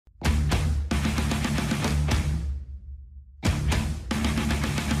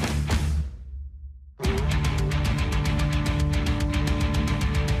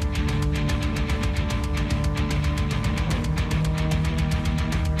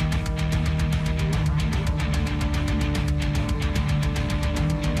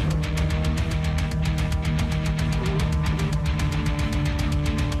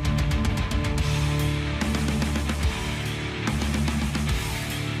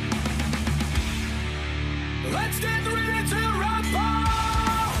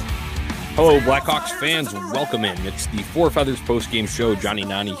Hello, Blackhawks fans. Welcome in. It's the Four Feathers postgame show. Johnny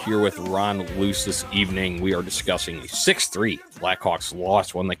Nani here with Ron Luce this evening. We are discussing a 6-3 Blackhawks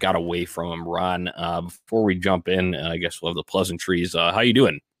loss, one that got away from him. Ron, before we jump in, I guess we'll have the pleasantries. How you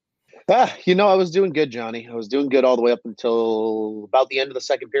doing? I was doing good, Johnny. I was doing good all the way up until about the end of the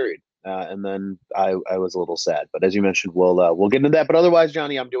second period. And then I was a little sad. But as you mentioned, we'll get into that. But otherwise,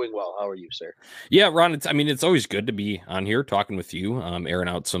 Johnny, I'm doing well. How are you, sir? Yeah, Ron, it's always good to be on here talking with you, airing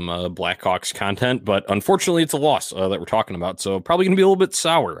out some Blackhawks content. But unfortunately, it's a loss that we're talking about. So probably going to be a little bit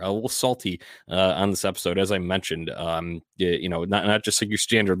sour, a little salty on this episode. As I mentioned, not just like your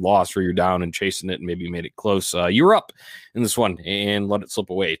standard loss where you're down and chasing it and maybe made it close. You were up in this one and let it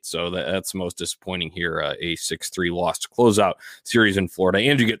slip away. So that's the most disappointing here, a 6-3 loss to close out series in Florida.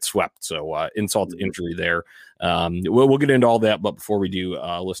 And you get swept. So insult to injury there. We'll get into all that. But before we do,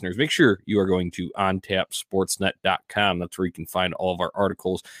 listeners, make sure you are going to ontapsportsnet.com. That's where you can find all of our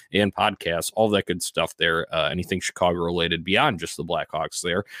articles and podcasts, all that good stuff there. Anything Chicago related beyond just the Blackhawks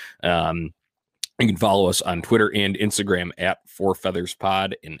there. You can follow us on Twitter and Instagram at Four Feathers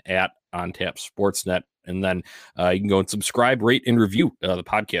Pod and at OnTapSportsNet. And then you can go and subscribe, rate, and review the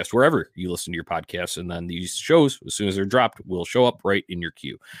podcast wherever you listen to your podcasts. And then these shows, as soon as they're dropped, will show up right in your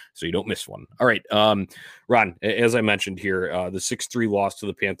queue, so you don't miss one. All right, Ron, as I mentioned here, the 6-3 loss to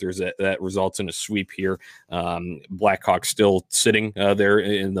the Panthers, that results in a sweep here. Blackhawks still sitting there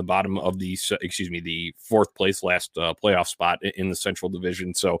in the bottom of the fourth place, last playoff spot in the Central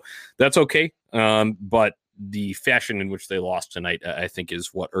Division. So that's okay, but the fashion in which they lost tonight, I think,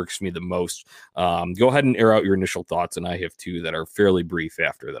 is what irks me the most. Go ahead and air out your initial thoughts, and I have two that are fairly brief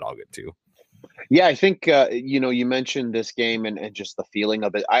after that I'll get to. Yeah, I think, you mentioned this game and just the feeling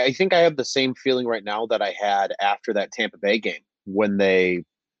of it. I think I have the same feeling right now that I had after that Tampa Bay game when they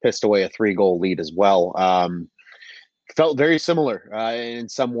pissed away a 3-goal lead as well. Felt very similar in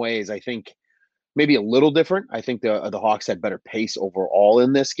some ways. I think maybe a little different. I think the Hawks had better pace overall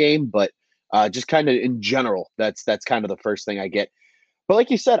in this game, but just kind of in general, that's kind of the first thing I get. But like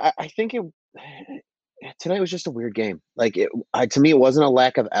you said, I think tonight was just a weird game. Like to me, it wasn't a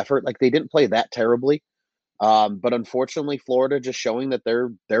lack of effort. Like they didn't play that terribly, but unfortunately, Florida just showing that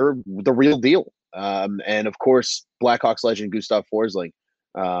they're the real deal. And of course, Blackhawks legend Gustav Forsling,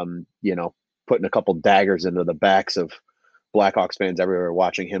 putting a couple daggers into the backs of Blackhawks fans everywhere,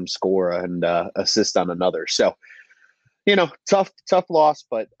 watching him score and assist on another. So. Tough loss,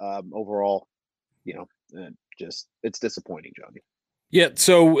 but overall, it's disappointing, Johnny. Yeah,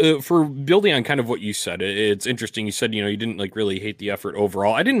 so for building on kind of what you said, it's interesting. You said, you didn't really hate the effort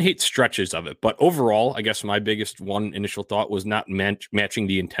overall. I didn't hate stretches of it, but overall, I guess my biggest initial thought was not matching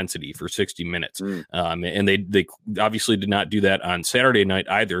the intensity for 60 minutes. And they obviously did not do that on Saturday night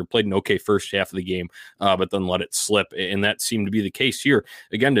either. Played an okay first half of the game, but then let it slip. And that seemed to be the case here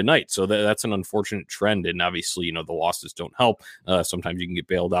again tonight. So that's an unfortunate trend. And obviously, the losses don't help. Sometimes you can get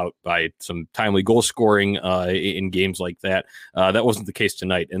bailed out by some timely goal scoring in games like that. That wasn't the case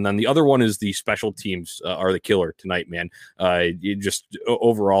tonight. And then the other one is the special teams are the killer tonight, man.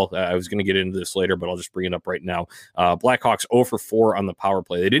 Overall, I was going to get into this later, but I'll just bring it up right now. Blackhawks 0 for 4 on the power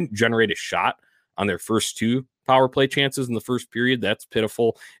play. They didn't generate a shot on their first two power play chances in the first period. That's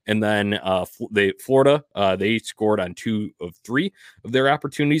pitiful. And then Florida, they scored on 2 of 3 of their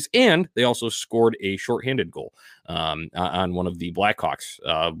opportunities, and they also scored a shorthanded goal on one of the Blackhawks,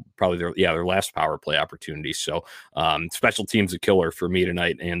 probably their last power play opportunity. So special teams a killer for me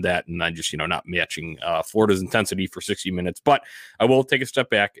tonight, and then just not matching Florida's intensity for 60 minutes. But I will take a step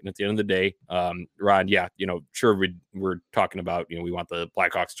back, and at the end of the day, Ron, sure, we're talking about we want the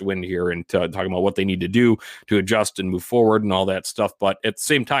Blackhawks to win here and talking about what they need to do to adjust and move forward and all that stuff. But at the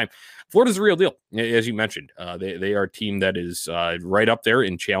same time, Florida's the real deal. As you mentioned, they are a team that is right up there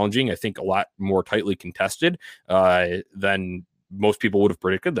in challenging. I think a lot more tightly contested than most people would have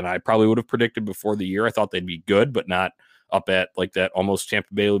predicted, than I probably would have predicted before the year. I thought they'd be good, but not up at like that almost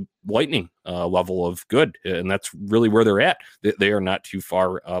Tampa Bay Lightning level of good. And that's really where they're at. They are not too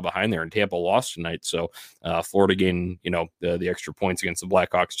far behind there. And Tampa lost tonight. So Florida gained, the extra points against the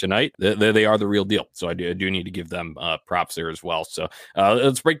Blackhawks tonight. They are the real deal. So I do need to give them props there as well. So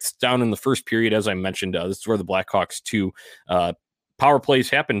let's break this down in the first period. As I mentioned, this is where the Blackhawks power plays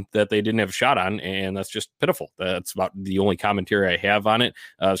happened that they didn't have a shot on, and that's just pitiful. That's about the only commentary I have on it.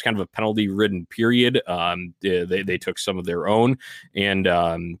 It was kind of a penalty-ridden period. They took some of their own, and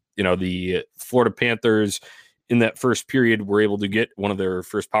the Florida Panthers, in that first period were able to get one of their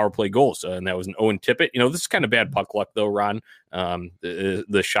first power play goals, and that was an Owen Tippett. This is kind of bad puck luck, though, Ron.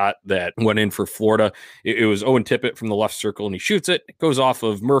 The shot that went in for Florida, it was Owen Tippett from the left circle, and he shoots it. It goes off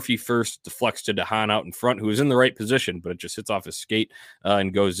of Murphy first, deflects to DeHaan out in front, who is in the right position, but it just hits off his skate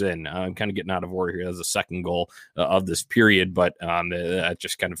and goes in. I'm kind of getting out of order here. That was the second goal of this period, but that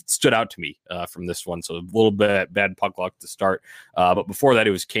just kind of stood out to me from this one. So a little bit bad puck luck to start. But before that,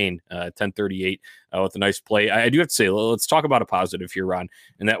 it was Kane, 10:38. With a nice play. I do have to say, let's talk about a positive here, Ron,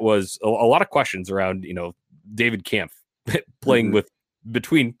 and that was a lot of questions around, David Kampf playing with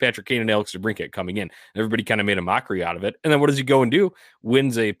between Patrick Kane and Alex DeBrincat coming in. Everybody kind of made a mockery out of it. And then what does he go and do?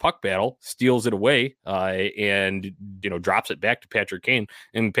 Wins a puck battle, steals it away, and drops it back to Patrick Kane.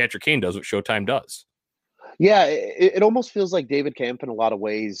 And Patrick Kane does what Showtime does. Yeah, it almost feels like David Kampf in a lot of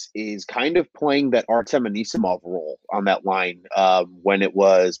ways is kind of playing that Artem Anisimov role on that line when it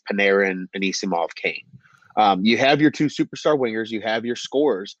was Panarin, Anisimov, Kane. You have your two superstar wingers, you have your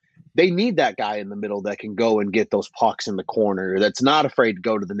scorers. They need that guy in the middle that can go and get those pucks in the corner, that's not afraid to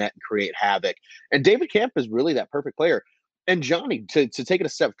go to the net and create havoc. And David Kampf is really that perfect player. And Johnny, to take it a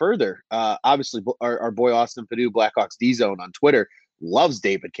step further, obviously our boy Austin Padu, Blackhawks D-Zone on Twitter, loves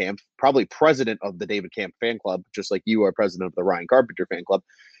David Kampf, probably president of the David Kampf fan club, just like you are president of the Ryan Carpenter fan club.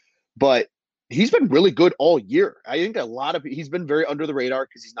 But he's been really good all year. I think he's been very under the radar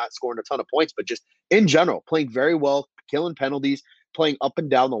because he's not scoring a ton of points, but just in general, playing very well, killing penalties, playing up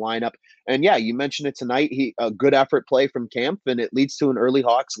and down the lineup. And yeah, you mentioned it tonight. A good effort play from Kampf, and it leads to an early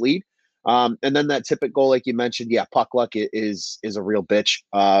Hawks lead. And then that Tippett goal, like you mentioned, yeah, puck luck is a real bitch.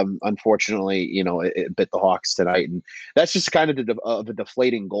 Unfortunately, it bit the Hawks tonight, and that's just kind of a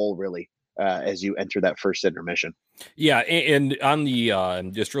deflating goal, really, as you enter that first intermission. Yeah, and on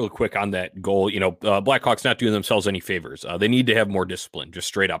the just real quick on that goal, Blackhawks not doing themselves any favors. They need to have more discipline, just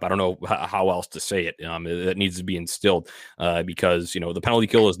straight up. I don't know how else to say it. That needs to be instilled because the penalty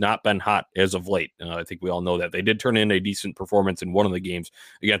kill has not been hot as of late. I think we all know that. They did turn in a decent performance in one of the games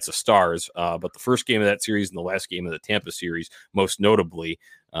against the Stars, but the first game of that series and the last game of the Tampa series, most notably,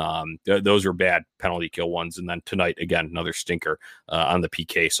 those are bad penalty kill ones. And then tonight, again, another stinker on the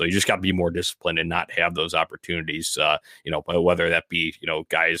PK. So you just got to be more disciplined and not have those opportunities. Whether that be,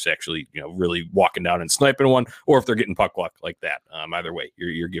 guys actually, really walking down and sniping one, or if they're getting puck luck like that. Either way,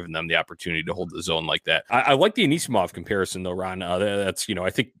 you're giving them the opportunity to hold the zone like that. I like the Anisimov comparison though, Ron. That's, I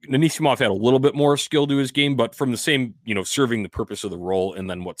think Anisimov had a little bit more skill to his game, but from the same, serving the purpose of the role and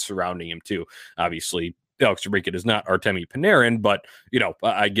then what's surrounding him too. Obviously, Alex DeBrincat is not Artemi Panarin, but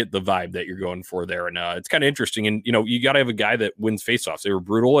I get the vibe that you're going for there, and it's kind of interesting. And you got to have a guy that wins faceoffs. They were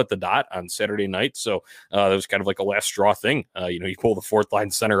brutal at the dot on Saturday night, so that was kind of like a last straw thing. You pull the fourth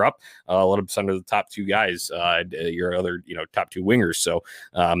line center up, let him center the top two guys, your other top two wingers. So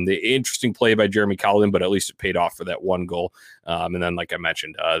the interesting play by Jeremy Colliton, but at least it paid off for that one goal. And then, like I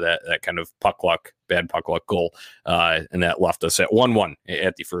mentioned, that kind of bad puck luck goal, and that left us at 1-1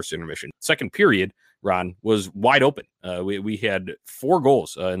 at the first intermission. Second period, Ron, was wide open. We had 4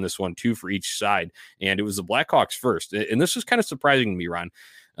 goals in this one, 2 for each side, and it was the Blackhawks first. And this was kind of surprising to me,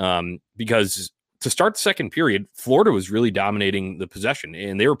 Ron, because to start the second period, Florida was really dominating the possession,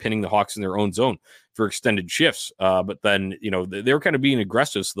 and they were pinning the Hawks in their own zone for extended shifts. But then, they were kind of being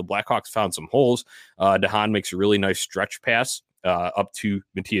aggressive, so the Blackhawks found some holes. DeHaan makes a really nice stretch pass up to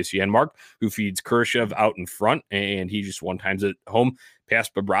Matthias Janmark, who feeds Kurashev out in front, and he just one-times it home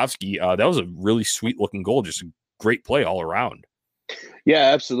past Bobrovsky. That was a really sweet-looking goal, just a great play all around. Yeah,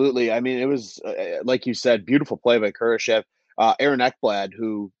 absolutely. I mean, it was, like you said, beautiful play by Kurashev. Aaron Ekblad,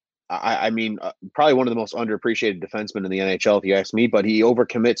 who, probably one of the most underappreciated defensemen in the NHL, if you ask me, but he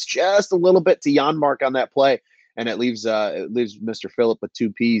overcommits just a little bit to Janmark on that play, and it leaves Mr. Phillip with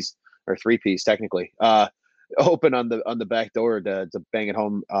 2 Ps, or 3 Ps, technically. Open on the back door to bang it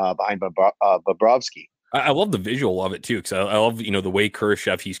home behind Bobrovsky. I love the visual of it too, because I love the way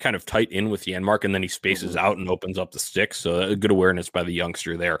Kurashev, he's kind of tight in with Janmark, and then he spaces out and opens up the sticks. So good awareness by the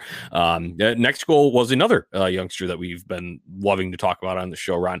youngster there. Next goal was another youngster that we've been loving to talk about on the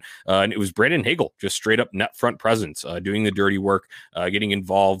show, Ron, and it was Brandon Hagel, just straight up net front presence, doing the dirty work, getting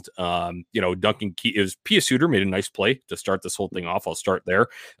involved. Duncan Key, it was Pia Suter made a nice play to start this whole thing off. I'll start there,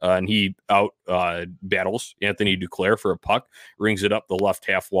 and he out battles Anthony Duclair for a puck, rings it up the left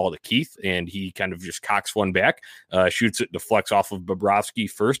half wall to Keith, and he kind of just cocks one back, shoots it, deflects off of Bobrovsky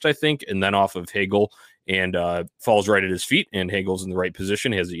first, I think, and then off of Hagel, and falls right at his feet. And Hagel's in the right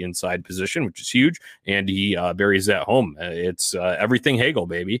position, has the inside position, which is huge, and he buries that home. It's everything Hagel,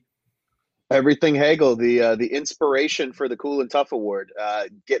 baby. Everything Hagel, the inspiration for the Cool and Tough Award,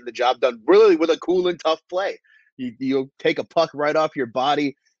 getting the job done really with a cool and tough play. You take a puck right off your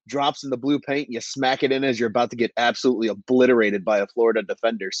body, drops in the blue paint, and you smack it in as you're about to get absolutely obliterated by a Florida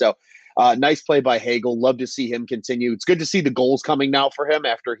defender. So nice play by Hagel. Love to see him continue. It's good to see the goals coming now for him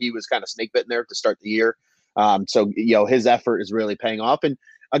after he was kind of snake bitten there to start the year. So, his effort is really paying off. And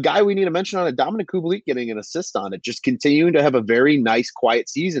a guy we need to mention on it, Dominic Kubalik getting an assist on it, just continuing to have a very nice, quiet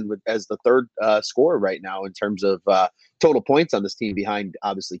season as the third scorer right now in terms of total points on this team behind,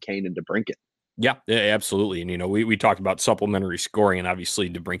 obviously, Kane and DeBrincat. Yeah, absolutely. And, we talked about supplementary scoring and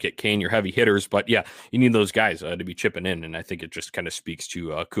obviously DeBrincat, Kane, your heavy hitters, but yeah, you need those guys to be chipping in. And I think it just kind of speaks to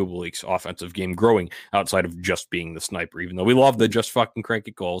Kubalik's offensive game growing outside of just being the sniper, even though we love the just fucking crank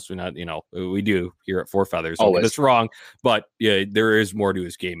it goals. We're not, we do here at Four Feathers. It's wrong, but yeah, there is more to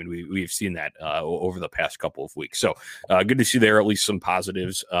his game. And we've seen that over the past couple of weeks. So good to see there at least some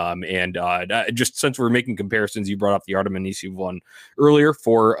positives. And just since we're making comparisons, you brought up the Artem Anisimov one earlier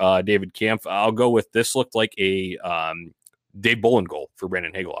for David Kampf. I'll go with this. Looked like a Dave Bolin goal for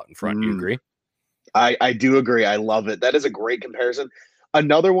Brandon Hagel out in front. Do you agree? I do agree. I love it. That is a great comparison.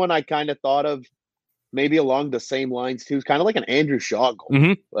 Another one I kind of thought of maybe along the same lines too, is kind of like an Andrew Shaw goal.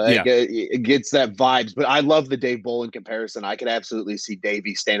 Mm-hmm. It gets that vibes, but I love the Dave Bolin comparison. I could absolutely see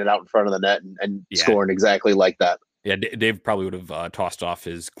Davey standing out in front of the net and scoring exactly like that. Yeah, Dave probably would have tossed off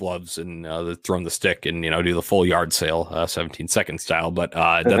his gloves and thrown the stick and, do the full yard sale, 17-second style. But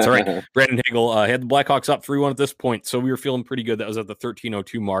that's all right. Brandon Hagel had the Blackhawks up 3-1 at this point, so we were feeling pretty good. That was at the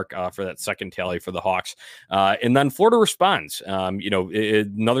 13:02 mark for that second tally for the Hawks. And then Florida responds.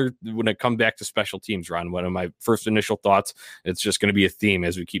 Another, when it comes back to special teams, Ron, one of my first initial thoughts, it's just going to be a theme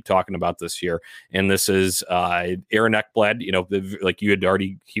as we keep talking about this here. And this is Aaron Ekblad, like you had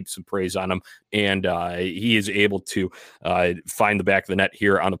already heaped some praise on him. And he is able to find the back of the net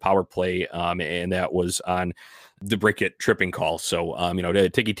here on the power play, and that was on the DeBrincat tripping call. So,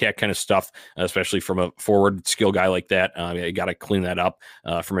 ticky-tack kind of stuff, especially from a forward skill guy like that. You got to clean that up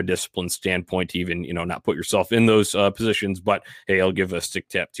from a discipline standpoint to even, not put yourself in those positions. But, hey, I'll give a stick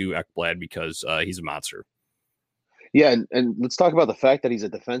tap to Ekblad because he's a monster. Yeah, and let's talk about the fact that he's a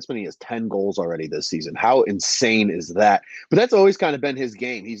defenseman. He has 10 goals already this season. How insane is that? But that's always kind of been his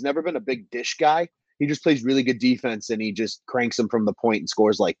game. He's never been a big dish guy. He just plays really good defense, and he just cranks them from the point and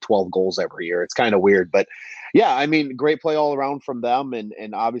scores like 12 goals every year. It's kind of weird. But, yeah, I mean, great play all around from them, and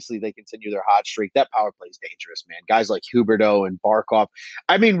obviously they continue their hot streak. That power play is dangerous, man. Guys like Huberdeau and Barkov.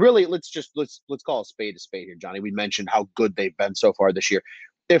 I mean, really, let's call a spade here, Johnny. We mentioned how good they've been so far this year.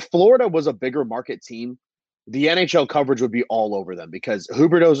 If Florida was a bigger market team, the NHL coverage would be all over them because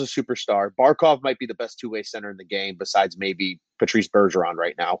Huberdeau's a superstar. Barkov might be the best two-way center in the game besides maybe Patrice Bergeron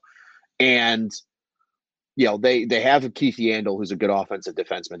right now. And, they have Keith Yandel, who's a good offensive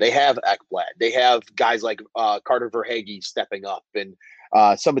defenseman. They have Ekblad. They have guys like Carter Verhaeghe stepping up and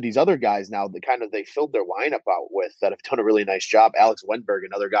some of these other guys now that kind of they filled their lineup out with that have done a really nice job. Alex Wenberg,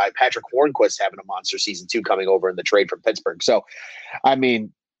 another guy. Patrick Hornquist having a monster season too coming over in the trade from Pittsburgh. So, I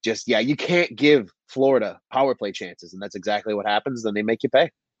mean, you can't give Florida power play chances, and that's exactly what happens. Then they make you pay.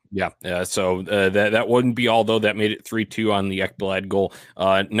 Yeah. So that wouldn't be all, though. That made it 3-2 on the Ekblad goal.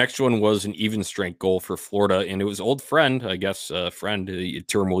 Next one was an even strength goal for Florida, and it was old friend, I guess, a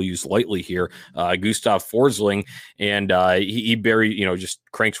term we'll use lightly here, Gustav Forsling, and he buried, just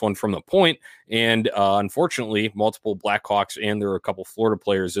cranks one from the point. And unfortunately, multiple Blackhawks, and there were a couple Florida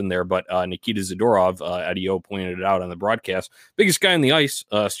players in there, but Nikita Zadorov, Eddie O pointed it out on the broadcast, biggest guy on the ice,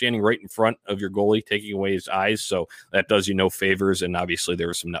 standing right in front of your goalie, taking away his eyes. So that does you no favors. And obviously there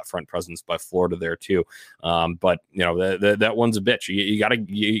was some net front presence by Florida there too. But that one's a bitch. You got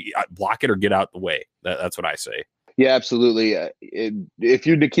to block it or get out the way. That's what I say. Yeah, absolutely. If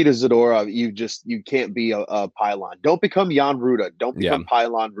you're Nikita Zadorov, you can't be a pylon. Don't become Jan Ruda. Don't become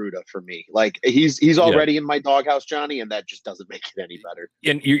pylon Ruda for me. Like he's already in my doghouse, Johnny, and that just doesn't make it any better.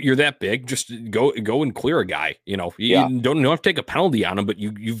 And you're that big. Just go and clear a guy. You don't have to take a penalty on him, but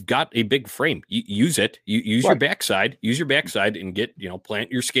you've got a big frame. Use it. Use your backside. Use your backside and get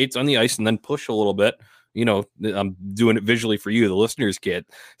plant your skates on the ice and then push a little bit. I'm doing it visually for you. The listeners can't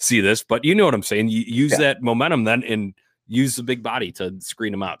see this, but you know what I'm saying. You use that momentum then and use the big body to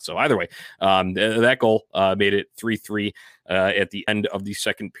screen them out. So either way, that goal made it 3-3 at the end of the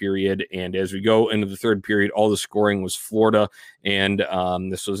second period. And as we go into the third period, all the scoring was Florida. And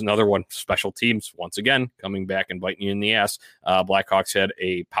this was another one, special teams, once again, coming back and biting you in the ass. Blackhawks had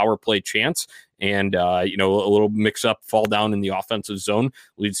a power play chance. And, a little mix-up, fall down in the offensive zone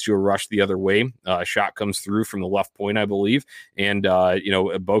leads to a rush the other way. Shot comes through from the left point, I believe. And,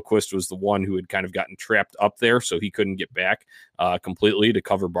 Boquist was the one who had kind of gotten trapped up there, so he couldn't get back completely to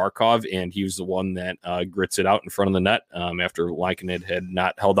cover Barkov. And he was the one that grits it out in front of the net after Lankinen had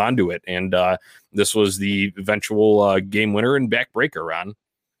not held on to it. And this was the eventual game winner and backbreaker, Ron.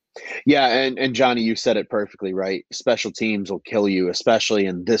 Yeah, and Johnny, you said it perfectly, right? Special teams will kill you, especially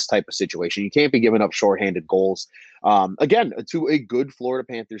in this type of situation. You can't be giving up shorthanded goals. Again, to a good Florida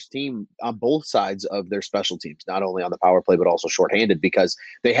Panthers team on both sides of their special teams, not only on the power play but also shorthanded, because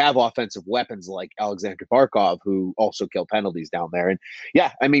they have offensive weapons like Alexander Barkov, who also kill penalties down there. And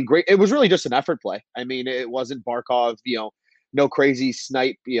yeah, I mean, great. It was really just an effort play. I mean, it wasn't Barkov, no crazy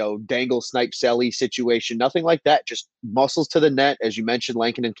snipe, dangle snipe Selly situation, nothing like that. Just muscles to the net. As you mentioned,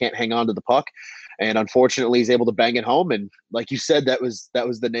 Lankinen can't hang on to the puck. And unfortunately he's able to bang it home. And like you said, that was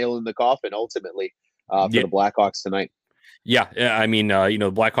the nail in the coffin ultimately for Yeah, the Blackhawks tonight. Yeah. I mean,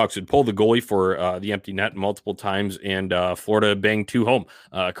 the Blackhawks had pulled the goalie for the empty net multiple times, and Florida banged two home.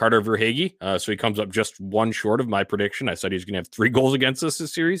 Carter Verhaeghe, so he comes up just one short of my prediction. I said he was going to have 3 goals against us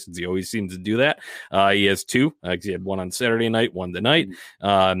this series, since he always seems to do that. He has 2. He had one on Saturday night, one tonight.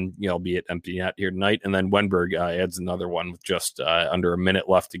 Be it empty net here tonight, and then Wenberg adds another one with just under a minute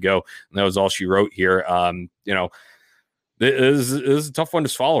left to go. And that was all she wrote here. It is a tough one to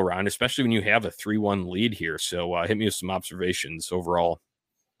swallow around, especially when you have a 3-1 lead here. So hit me with some observations overall.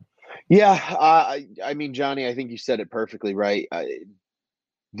 Yeah, I mean, Johnny, I think you said it perfectly right.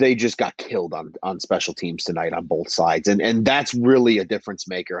 They just got killed on special teams tonight on both sides, and that's really a difference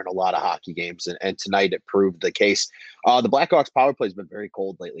maker in a lot of hockey games. And tonight it proved the case. The Blackhawks power play has been very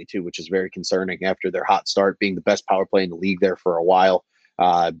cold lately too, which is very concerning after their hot start, being the best power play in the league there for a while.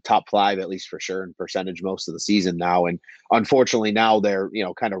 Top 5 at least for sure in percentage most of the season now, and unfortunately now they're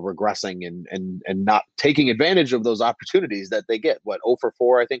kind of regressing and not taking advantage of those opportunities that they get. What, 0 for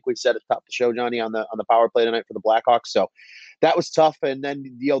 4 I think we said at the top of the show, Johnny, on the power play tonight for the Blackhawks. So that was tough. And then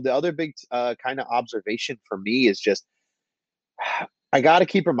the other big kind of observation for me is just I got to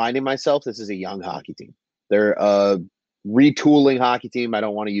keep reminding myself this is a young hockey team. They're a retooling hockey team. I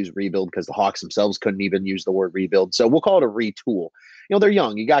don't want to use rebuild because the Hawks themselves couldn't even use the word rebuild. So we'll call it a retool. They're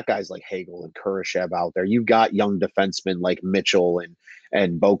young. You got guys like Hagel and Kurashev out there. You've got young defensemen like Mitchell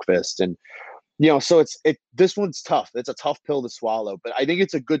and Boqvist. And so this one's tough. It's a tough pill to swallow, but I think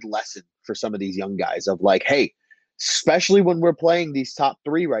it's a good lesson for some of these young guys of like, hey, especially when we're playing these top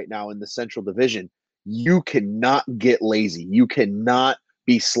 3 right now in the Central Division, you cannot get lazy. You cannot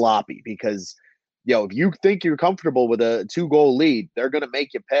be sloppy because if you think you're comfortable with a 2-goal lead, they're going to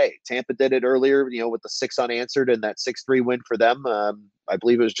make you pay. Tampa did it earlier, with the 6 unanswered and that 6-3 win for them. I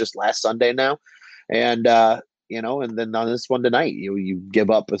believe it was just last Sunday now. And, and then on this one tonight, you give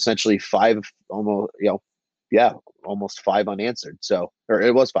up essentially 5, almost 5 unanswered. So, or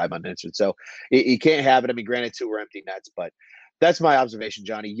it was 5 unanswered. So you can't have it. I mean, granted, 2 were empty nets, but that's my observation,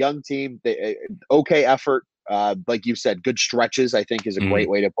 Johnny. Young team, okay effort. Like you said, good stretches, I think is a great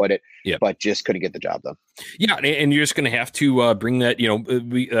way to put it, but just couldn't get the job done. Yeah, and you're just going to have to bring that.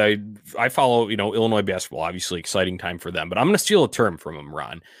 I follow Illinois basketball, obviously exciting time for them, but I'm going to steal a term from them,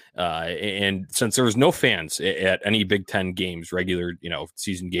 Ron. And since there was no fans at any Big Ten games, regular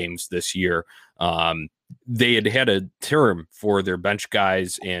season games this year, they had a term for their bench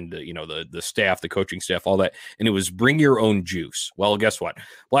guys and the staff, the coaching staff, all that, and it was bring your own juice. Well, guess what,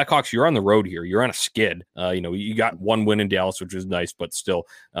 Blackhawks, you're on the road here. You're on a skid. You got 1 win in Dallas, which was nice, but still,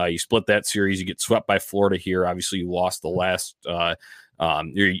 you split that series. You get swept by Florida here. Obviously, you lost the last.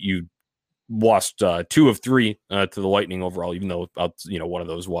 You lost 2 of 3 to the Lightning overall, even though one of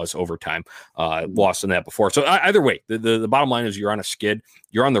those was overtime. Lost in that before. So either way, the bottom line is you're on a skid.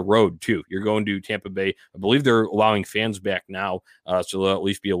 You're on the road too. You're going to Tampa Bay. I believe they're allowing fans back now, so they'll at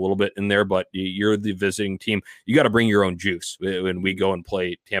least be a little bit in there. But you're the visiting team. You got to bring your own juice when we go and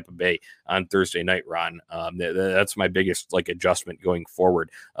play Tampa Bay on Thursday night, Ron. That's my biggest adjustment going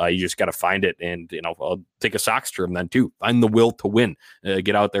forward. You just got to find it, and I'll take a Sox term then too. Find the will to win.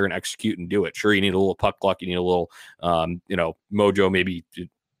 Get out there and execute and do it. Sure, you need a little puck luck. You need a little, mojo. Maybe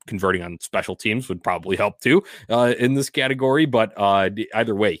converting on special teams would probably help too in this category. But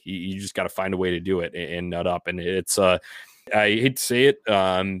either way, you just got to find a way to do it and nut up. And it's I hate to say it,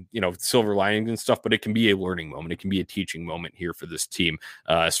 silver linings and stuff, but it can be a learning moment. It can be a teaching moment here for this team,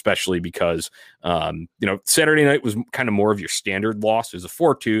 especially because, Saturday night was kind of more of your standard loss. It was a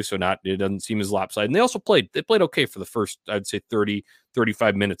 4-2, so it doesn't seem as lopsided. And they played okay for the first, I'd say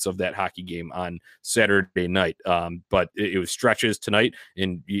 35 minutes of that hockey game on Saturday night. But it was stretches tonight,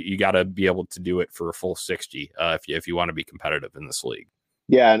 and you got to be able to do it for a full 60 if you want to be competitive in this league.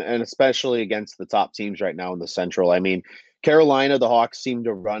 Yeah, and especially against the top teams right now in the Central. I mean, Carolina, the Hawks seem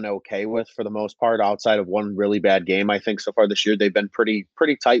to run okay with for the most part, outside of one really bad game. I think so far this year they've been pretty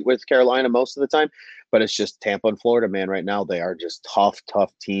tight with Carolina most of the time, but it's just Tampa and Florida, man. Right now they are just tough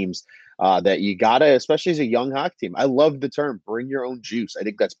teams that you gotta, especially as a young hockey team. I love the term "bring your own juice." I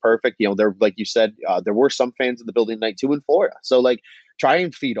think that's perfect. There, like you said, there were some fans in the building tonight too in Florida, so try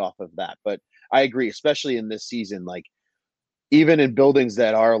and feed off of that. But I agree, especially in this season, like even in buildings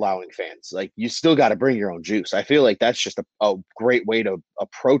that are allowing fans, like you still got to bring your own juice. I feel like that's just a great way to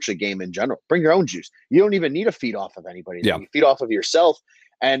approach a game in general. Bring your own juice. You don't even need to feed off of anybody. Yeah. You feed off of yourself,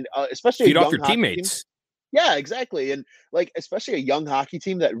 and especially Feed a off young your hockey teammates. team. Yeah, exactly. And like especially a young hockey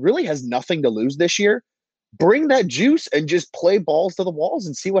team that really has nothing to lose this year. Bring that juice and just play balls to the walls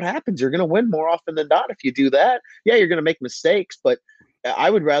and see what happens. You're going to win more often than not if you do that. Yeah, you're going to make mistakes, but I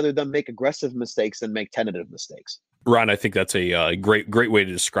would rather them make aggressive mistakes than make tentative mistakes. Ron, I think that's a great way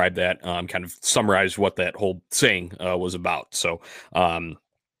to describe that. Kind of summarize what that whole saying was about. So,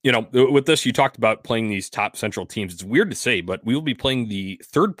 with this, you talked about playing these top Central teams. It's weird to say, but we will be playing the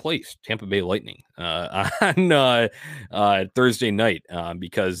third place Tampa Bay Lightning on Thursday night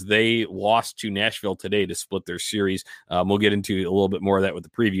because they lost to Nashville today to split their series. We'll get into a little bit more of that with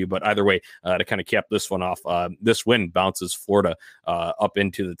the preview, but either way, to kind of cap this one off, this win bounces Florida up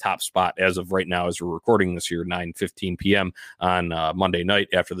into the top spot as of right now, as we're recording this here, 9:15 p.m. on Monday night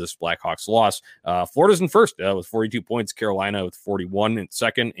after this Blackhawks loss. Florida's in first with 42 points, Carolina with 41 in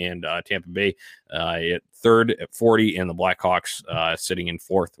second, and Tampa Bay at third at 40, and the Blackhawks sitting in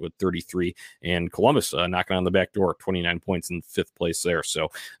fourth with 33, and Columbus knocking on the back door, 29 points in fifth place there. So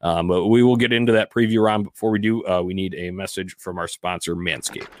we will get into that preview round. Before we do, we need a message from our sponsor,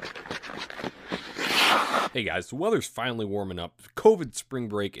 Manscaped. Hey guys, the weather's finally warming up. COVID spring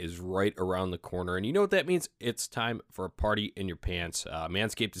break is right around the corner, and you know what that means? It's time for a party in your pants.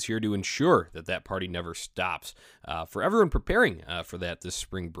 Manscaped is here to ensure that party never stops. For everyone preparing for that this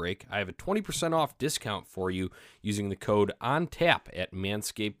spring break, I have a 20% off discount for you using the code ONTAP at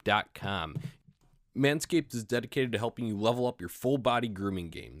manscaped.com. Manscaped is dedicated to helping you level up your full body grooming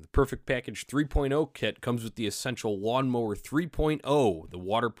game. The Perfect Package 3.0 kit comes with the essential Lawnmower 3.0, the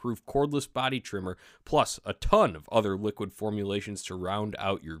waterproof cordless body trimmer, plus a ton of other liquid formulations to round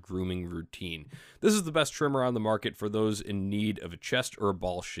out your grooming routine. This is the best trimmer on the market for those in need of a chest or a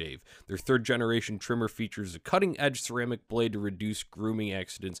ball shave. Their third generation trimmer features a cutting edge ceramic blade to reduce grooming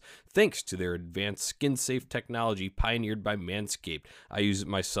accidents thanks to their advanced skin safe technology pioneered by Manscaped. I use it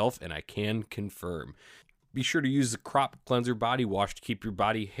myself and I can confirm. Be sure to use the Crop Cleanser Body Wash to keep your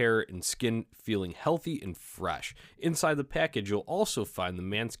body, hair, and skin feeling healthy and fresh. Inside the package, you'll also find the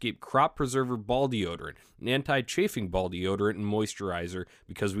Manscaped Crop Preserver Ball Deodorant, an anti-chafing ball deodorant and moisturizer,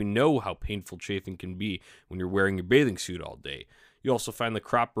 because we know how painful chafing can be when you're wearing your bathing suit all day. You also find the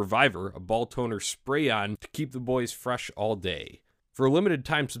Crop Reviver, a ball toner spray-on to keep the boys fresh all day. For a limited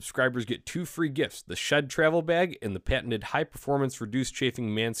time, subscribers get 2 free gifts, the Shed Travel Bag and the patented high-performance reduced chafing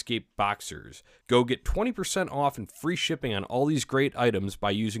Manscaped Boxers. Go get 20% off and free shipping on all these great items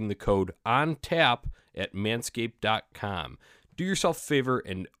by using the code ONTAP at manscaped.com. Do yourself a favor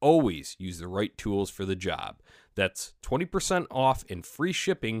and always use the right tools for the job. That's 20% off and free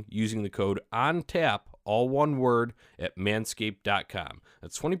shipping using the code ONTAP, all one word, at manscaped.com.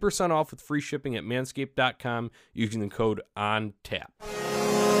 That's 20% off with free shipping at manscaped.com using the code ONTAP.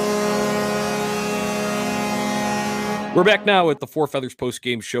 We're back now at the Four Feathers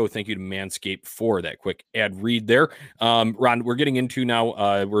post-game show. Thank you to Manscaped for that quick ad read there. Ron, we're getting into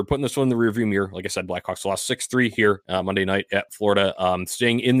now, we're putting this one in the rearview mirror. Like I said, Blackhawks lost 6-3 here Monday night at Florida.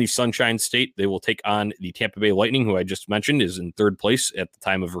 Staying in the Sunshine State, they will take on the Tampa Bay Lightning, who I just mentioned is in third place at the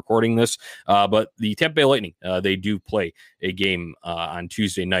time of recording this. But the Tampa Bay Lightning, they do play a game on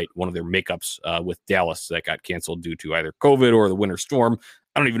Tuesday night, one of their makeups with Dallas that got canceled due to either COVID or the winter storm.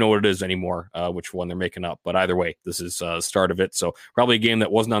 I don't even know what it is anymore, which one they're making up. But either way, this is the start of it. So probably a game that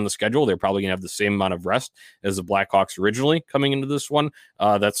wasn't on the schedule. They're probably going to have the same amount of rest as the Blackhawks originally coming into this one.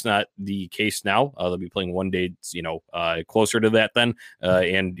 That's not the case now. They'll be playing one day, closer to that then,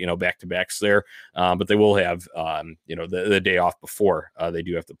 and, back-to-backs there. But they will have, the day off before they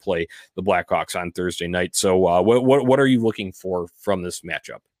do have to play the Blackhawks on Thursday night. So what are you looking for from this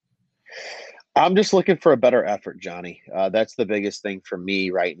matchup? I'm just looking for a better effort, Johnny. That's the biggest thing for me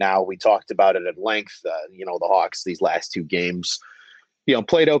right now. We talked about it at length. The Hawks, these last 2 games,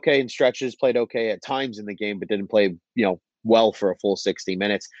 played okay in stretches, played okay at times in the game, but didn't play, well for a full 60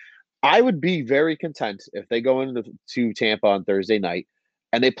 minutes. I would be very content if they go into Tampa on Thursday night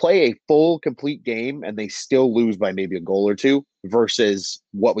and they play a full, complete game and they still lose by maybe a goal or 2 versus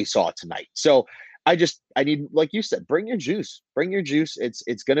what we saw tonight. So I need, like you said, bring your juice. Bring your juice.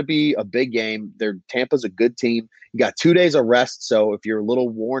 It's going to be a big game. Tampa's a good team. You got 2 days of rest. So if you're a little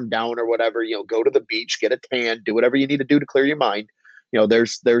worn down or whatever, go to the beach, get a tan, do whatever you need to do to clear your mind.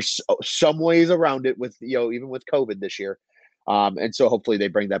 There's some ways around it with, even with COVID this year. And so hopefully they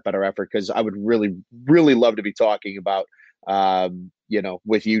bring that better effort, because I would really, really love to be talking about,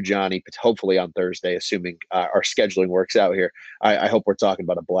 with you, Johnny, hopefully on Thursday, assuming our scheduling works out here. I hope we're talking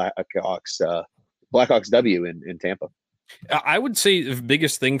about a Blackhawks W in Tampa. I would say the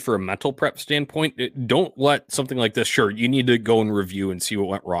biggest thing for a mental prep standpoint, don't let something like this. Sure, you need to go and review and see what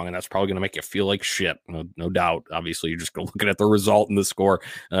went wrong, and that's probably going to make you feel like shit. No doubt. Obviously, you're just looking at the result and the score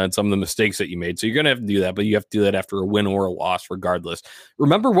and some of the mistakes that you made. So you're going to have to do that, but you have to do that after a win or a loss, regardless.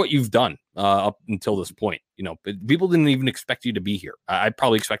 Remember what you've done up until this point. People didn't even expect you to be here. I'd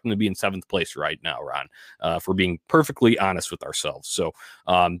probably expect them to be in 7th place right now, Ron, for being perfectly honest with ourselves. So,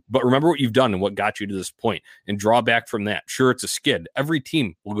 but remember what you've done and what got you to this point, and draw back from that. Sure, it's a skid. Every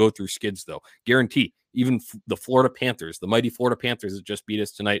team will go through skids, though. Guarantee. Even the Florida Panthers, the mighty Florida Panthers that just beat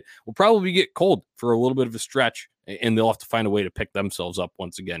us tonight, will probably get cold for a little bit of a stretch, and they'll have to find a way to pick themselves up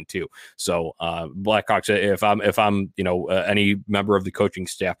once again too. So Blackhawks, if I'm any member of the coaching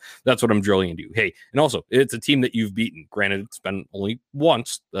staff, that's what I'm drilling into. Hey, and also it's a team that you've beaten. Granted, it's been only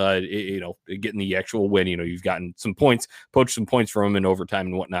once. Getting the actual win. You've gotten some points, poached some points from them in overtime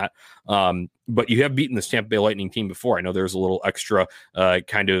and whatnot. But you have beaten the Tampa Bay Lightning team before. I know there's a little extra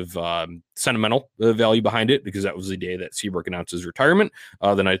sentimental value behind it, because that was the day that Seabrook announced his retirement,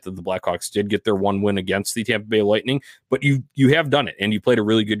 the night that the Blackhawks did get their one win against the Tampa Bay Lightning. But you have done it, and you played a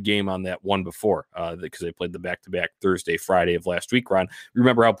really good game on that one before, because they played the back-to-back Thursday, Friday of last week, Ron.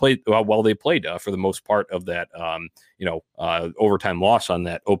 Remember how well they played for the most part of that overtime loss on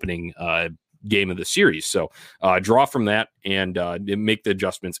that opening game of the series. So draw from that and make the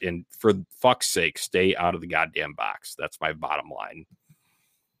adjustments, and for fuck's sake, stay out of the goddamn box. That's my bottom line.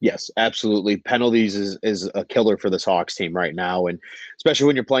 Yes, absolutely. Penalties is a killer for this Hawks team right now, and especially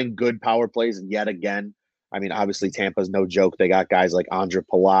when you're playing good power plays. And yet again, I mean, obviously Tampa's no joke. They got guys like Andre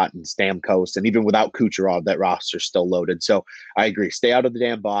Palat and Stamkos, and even without Kucherov, that roster's still loaded. So I agree. Stay out of the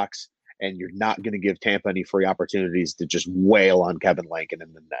damn box, and you're not going to give Tampa any free opportunities to just wail on Kevin Lankin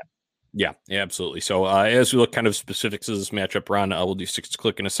in the net. Yeah, absolutely. So as we look kind of specifics of this matchup, Ron, we'll do 6 to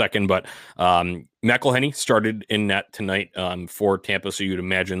click in a second, but McElhinney started in net tonight for Tampa, so you'd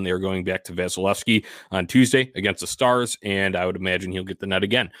imagine they're going back to Vasilevsky on Tuesday against the Stars, and I would imagine he'll get the net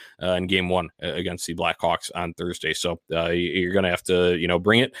again in Game 1 against the Blackhawks on Thursday. So you're going to have to,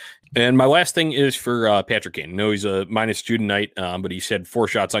 bring it. And my last thing is for Patrick Kane. I know he's a -2 tonight, but he said 4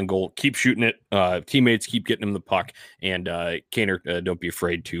 shots on goal. Keep shooting it. Teammates keep getting him the puck, and Kaner, don't be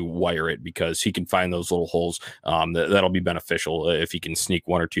afraid to wire it, because he can find those little holes. That'll be beneficial if he can sneak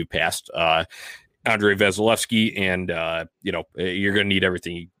 1 or 2 past Andrei Vasilevsky, and you're going to need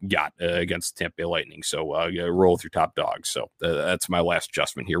everything you got against the Tampa Bay Lightning. So roll with your top dogs. So that's my last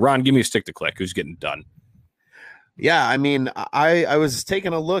adjustment here. Ron, give me a stick to click. Who's getting done? Yeah, I mean, I was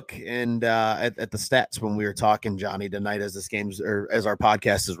taking a look and at the stats when we were talking, Johnny, tonight as as our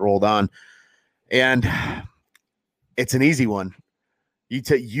podcast has rolled on, and it's an easy one.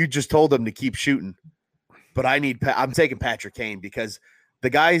 You just told them to keep shooting, but I'm taking Patrick Kane, because the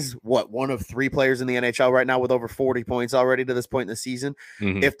guy's one of 3 players in the NHL right now with over 40 points already to this point in the season.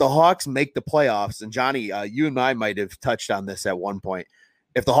 Mm-hmm. If the Hawks make the playoffs, and Johnny, you and I might have touched on this at one point,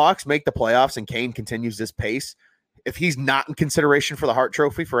 if the Hawks make the playoffs and Kane continues this pace, if he's not in consideration for the Hart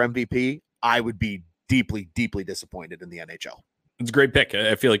Trophy for MVP, I would be deeply, deeply disappointed in the NHL. It's a great pick.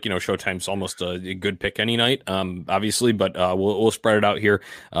 I feel like, Showtime's almost a good pick any night, obviously, but we'll spread it out here.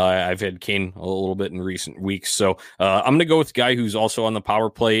 I've had Kane a little bit in recent weeks, so I'm going to go with the guy who's also on the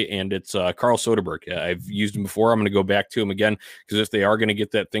power play, and it's Carl Soderberg. I've used him before. I'm going to go back to him again, because if they are going to get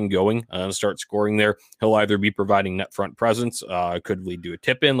that thing going and start scoring there, he'll either be providing net front presence, could lead to a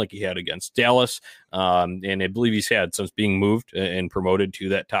tip-in like he had against Dallas, and I believe he's had since being moved and promoted to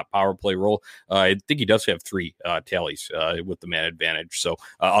that top power play role. I think he does have 3 tallies with the man advantage. So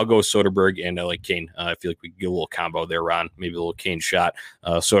I'll go Soderberg, and I like Kane. I feel like we can get a little combo there, Ron. Maybe a little Kane shot.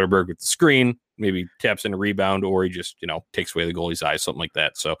 Soderberg with the screen, maybe taps in a rebound, or he just, takes away the goalie's eyes, something like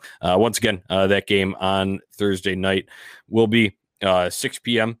that. So once again, that game on Thursday night will be 6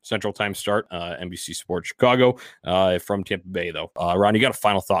 p.m. Central Time start, NBC Sports Chicago, from Tampa Bay, though. Ron, you got a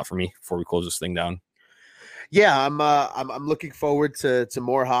final thought for me before we close this thing down? Yeah, I'm looking forward to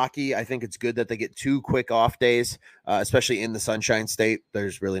more hockey. I think it's good that they get 2 quick off days, especially in the Sunshine State.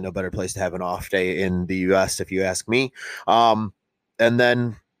 There's really no better place to have an off day in the U.S., if you ask me. And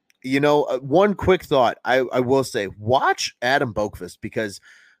then, one quick thought, I will say, watch Adam Boqvist, because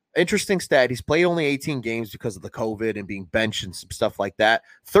interesting stat, he's played only 18 games because of the COVID and being benched and some stuff like that.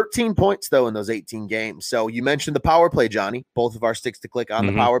 13 points, though, in those 18 games. So you mentioned the power play, Johnny. Both of our sticks to click on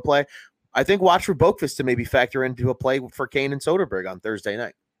the power play. I think watch for Boqvist to maybe factor into a play for Kane and Soderberg on Thursday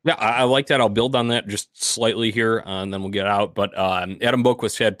night. Yeah, I like that. I'll build on that just slightly here, and then we'll get out. But Adam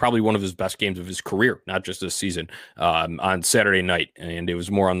Boqvist had probably one of his best games of his career, not just this season, on Saturday night, and it was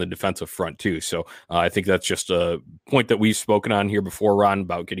more on the defensive front too. So I think that's just a point that we've spoken on here before, Ron,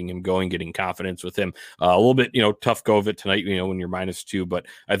 about getting him going, getting confidence with him. A little bit, tough go of it tonight, when you're -2, but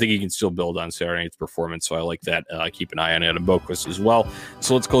I think he can still build on Saturday night's performance. So I like that. Keep an eye on Adam Boqvist as well.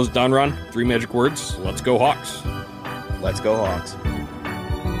 So let's close down, Ron. 3 magic words. Let's go Hawks. Let's go Hawks.